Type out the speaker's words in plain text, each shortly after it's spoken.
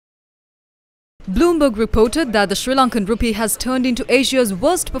Bloomberg reported that the Sri Lankan Rupee has turned into Asia's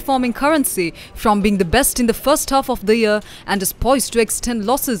worst performing currency from being the best in the first half of the year and is poised to extend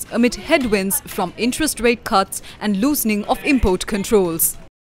losses amid headwinds from interest rate cuts and loosening of import controls.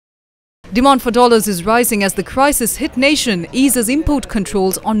 Demand for dollars is rising as the crisis-hit nation eases import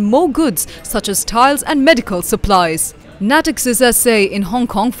controls on more goods such as tiles and medical supplies. Natix's essay in Hong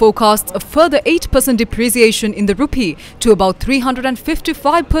Kong forecasts a further 8% depreciation in the rupee to about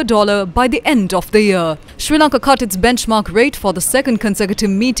 355 per dollar by the end of the year. Sri Lanka cut its benchmark rate for the second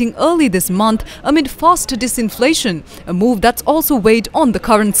consecutive meeting early this month amid fast disinflation, a move that's also weighed on the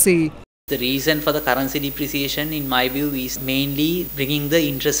currency. The reason for the currency depreciation, in my view, is mainly bringing the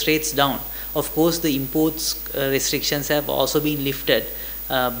interest rates down. Of course, the imports restrictions have also been lifted.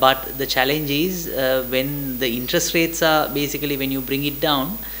 But the challenge is when the interest rates are basically, when you bring it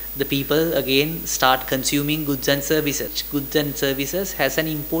down, the people again start consuming goods and services. Goods and services has an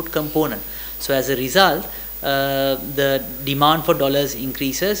import component. So as a result, the demand for dollars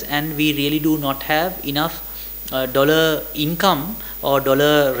increases, and we really do not have enough dollar income or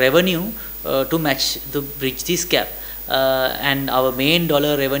dollar revenue to bridge this gap. And our main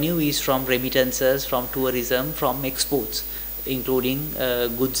dollar revenue is from remittances, from tourism, from exports, including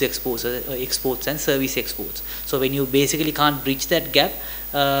goods exports and service exports. So when you basically can't bridge that gap,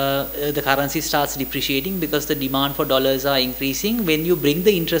 the currency starts depreciating because the demand for dollars are increasing when you bring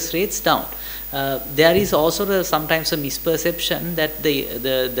the interest rates down. There is also sometimes a misperception that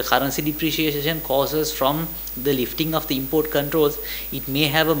the currency depreciation causes from the lifting of the import controls. It may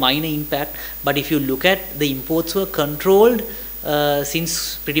have a minor impact, but if you look at the imports were controlled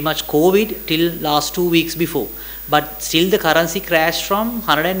since pretty much COVID till last 2 weeks before, but still the currency crashed from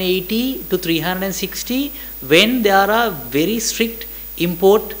 180 to 360 when there are very strict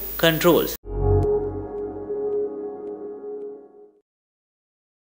import controls.